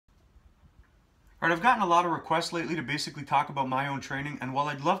All right, I've gotten a lot of requests lately to basically talk about my own training, and while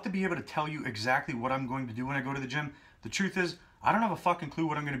I'd love to be able to tell you exactly what I'm going to do when I go to the gym, the truth is I don't have a fucking clue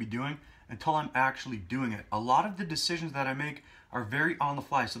what I'm going to be doing until I'm actually doing it. A lot of the decisions that I make are very on the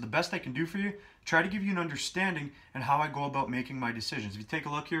fly, so the best I can do for you, try to give you an understanding and how I go about making my decisions. If you take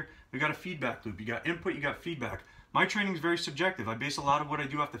a look here, we got a feedback loop. You got input, you got feedback. My training is very subjective. I base a lot of what I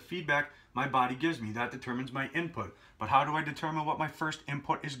do off the feedback my body gives me. That determines my input. But how do I determine what my first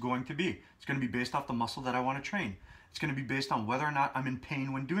input is going to be? It's going to be based off the muscle that I want to train. It's going to be based on whether or not I'm in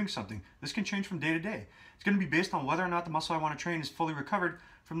pain when doing something. This can change from day to day. It's going to be based on whether or not the muscle I want to train is fully recovered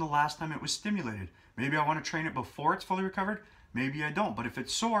from the last time it was stimulated. Maybe I want to train it before it's fully recovered. Maybe I don't. But if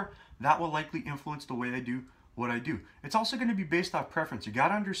it's sore, that will likely influence the way I do what I do. It's also going to be based off preference. You got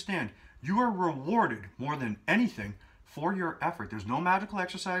to understand, you are rewarded more than anything for your effort. There's no magical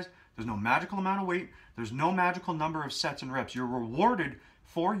exercise. There's no magical amount of weight. There's no magical number of sets and reps. You're rewarded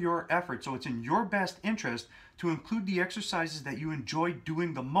for your effort. So it's in your best interest to include the exercises that you enjoy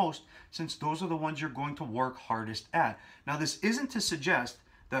doing the most, since those are the ones you're going to work hardest at. Now, this isn't to suggest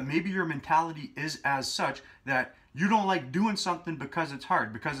that maybe your mentality is as such that you don't like doing something because it's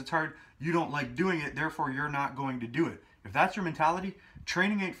hard. Because it's hard, you don't like doing it, therefore you're not going to do it. If that's your mentality,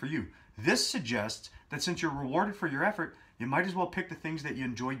 training ain't for you. This suggests that since you're rewarded for your effort, you might as well pick the things that you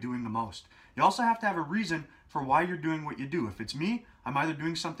enjoy doing the most. You also have to have a reason for why you're doing what you do. If it's me, I'm either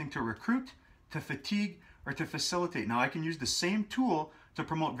doing something to recruit, to fatigue, or to facilitate. Now, I can use the same tool to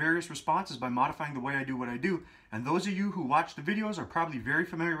promote various responses by modifying the way I do what I do. And those of you who watch the videos are probably very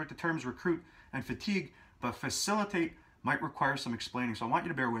familiar with the terms recruit and fatigue, but facilitate might require some explaining. So I want you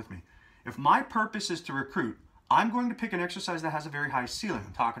to bear with me. If my purpose is to recruit, I'm going to pick an exercise that has a very high ceiling.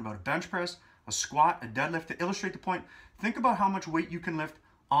 I'm talking about a bench press, a squat, a deadlift. To illustrate the point, think about how much weight you can lift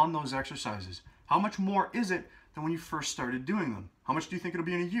on those exercises. How much more is it than when you first started doing them? How much do you think it'll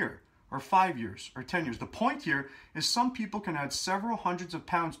be in a year, or 5 years, or 10 years? The point here is some people can add several hundreds of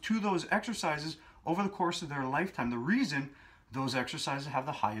pounds to those exercises over the course of their lifetime. The reason those exercises have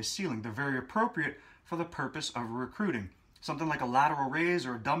the highest ceiling. They're very appropriate for the purpose of recruiting. Something like a lateral raise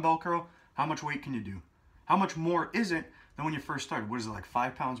or a dumbbell curl, how much weight can you do? How much more is it than when you first started? What is it, like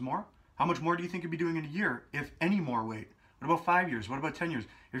 5 pounds more? How much more do you think you'd be doing in a year, if any more weight? What about 5 years? What about 10 years?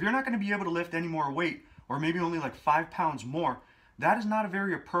 If you're not going to be able to lift any more weight, or maybe only like 5 pounds more, that is not a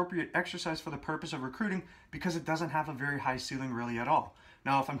very appropriate exercise for the purpose of recruiting, because it doesn't have a very high ceiling really at all.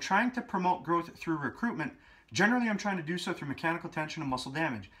 Now, if I'm trying to promote growth through recruitment, generally I'm trying to do so through mechanical tension and muscle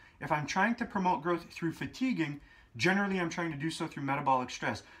damage. If I'm trying to promote growth through fatiguing, generally I'm trying to do so through metabolic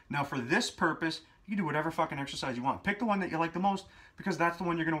stress. Now, for this purpose, you can do whatever fucking exercise you want. Pick the one that you like the most, because that's the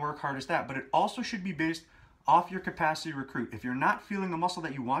one you're going to work hardest at. But it also should be based off your capacity to recruit. If you're not feeling the muscle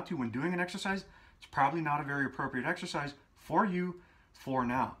that you want to when doing an exercise, it's probably not a very appropriate exercise for you for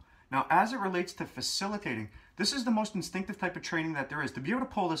now. Now, as it relates to facilitating, this is the most instinctive type of training that there is. To be able to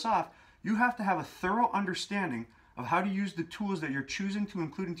pull this off, you have to have a thorough understanding of how to use the tools that you're choosing to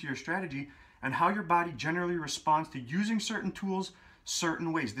include into your strategy, and how your body generally responds to using certain tools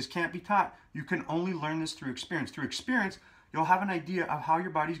certain ways. This can't be taught. You can only learn this through experience. Through experience, you'll have an idea of how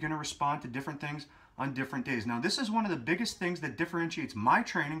your body's going to respond to different things on different days. Now, this is one of the biggest things that differentiates my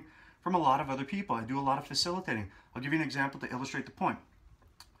training from a lot of other people. I do a lot of facilitating. I'll give you an example to illustrate the point.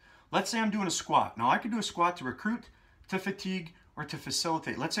 Let's say I'm doing a squat. Now, I could do a squat to recruit, to fatigue, or to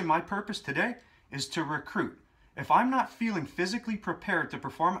facilitate. Let's say my purpose today is to recruit. If I'm not feeling physically prepared to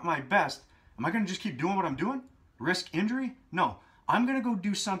perform at my best, am I going to just keep doing what I'm doing? Risk injury? No. I'm going to go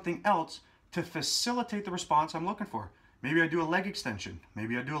do something else to facilitate the response I'm looking for. Maybe I do a leg extension.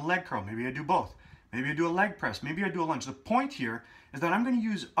 Maybe I do a leg curl. Maybe I do both. Maybe I do a leg press. Maybe I do a lunge. The point here is that I'm going to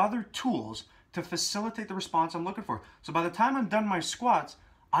use other tools to facilitate the response I'm looking for. So by the time I'm done my squats,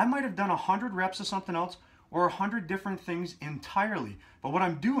 I might have done 100 reps of something else, or 100 different things entirely. But what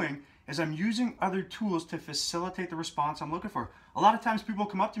I'm doing is I'm using other tools to facilitate the response I'm looking for. A lot of times people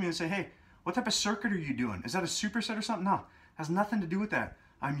come up to me and say, hey, what type of circuit are you doing? Is that a superset or something? No, it has nothing to do with that.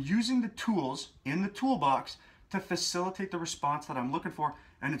 I'm using the tools in the toolbox to facilitate the response that I'm looking for,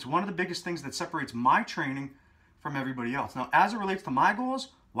 and it's one of the biggest things that separates my training from everybody else. Now, as it relates to my goals,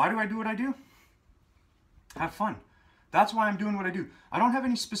 why do I do what I do? Have fun. That's why I'm doing what I do. I don't have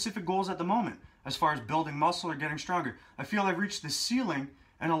any specific goals at the moment as far as building muscle or getting stronger. I feel I've reached the ceiling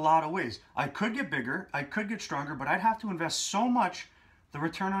in a lot of ways. I could get bigger, I could get stronger, but I'd have to invest so much, the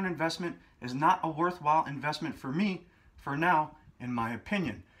return on investment is not a worthwhile investment for me for now, in my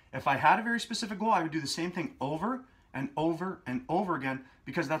opinion. If I had a very specific goal, I would do the same thing over and over and over again,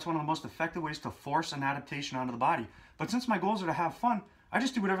 because that's one of the most effective ways to force an adaptation onto the body. But since my goals are to have fun, I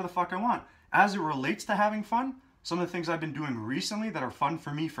just do whatever the fuck I want. As it relates to having fun, some of the things I've been doing recently that are fun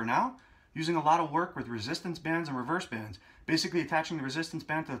for me for now, using a lot of work with resistance bands and reverse bands, basically attaching the resistance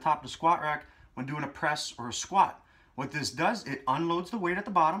band to the top of the squat rack when doing a press or a squat. What this does, it unloads the weight at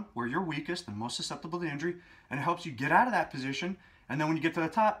the bottom where you're weakest and most susceptible to injury, and it helps you get out of that position. And then when you get to the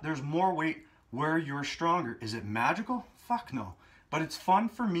top, there's more weight where you're stronger. Is it magical? Fuck no. But it's fun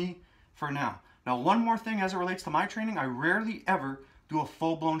for me for now. Now, one more thing as it relates to my training, I rarely ever do a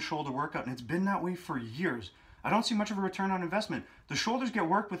full-blown shoulder workout, and it's been that way for years. I don't see much of a return on investment. The shoulders get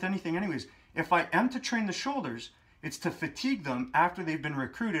worked with anything anyways. If I am to train the shoulders, it's to fatigue them after they've been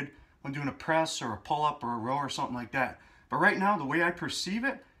recruited when doing a press or a pull-up or a row or something like that. But right now, the way I perceive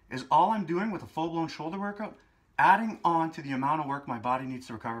it is all I'm doing with a full-blown shoulder workout, adding on to the amount of work my body needs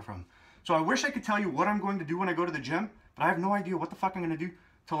to recover from. So I wish I could tell you what I'm going to do when I go to the gym, but I have no idea what the fuck I'm going to do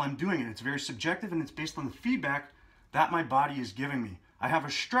till I'm doing it. It's very subjective, and it's based on the feedback that my body is giving me. I have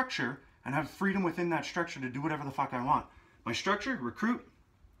a structure and have freedom within that structure to do whatever the fuck I want. My structure: recruit,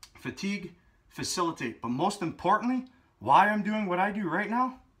 fatigue, facilitate. But most importantly, why I'm doing what I do right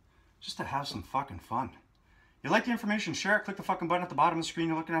now? Just to have some fucking fun. You like the information, share it, click the fucking button at the bottom of the screen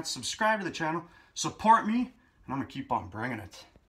you're looking at, subscribe to the channel, support me, and I'm gonna keep on bringing it.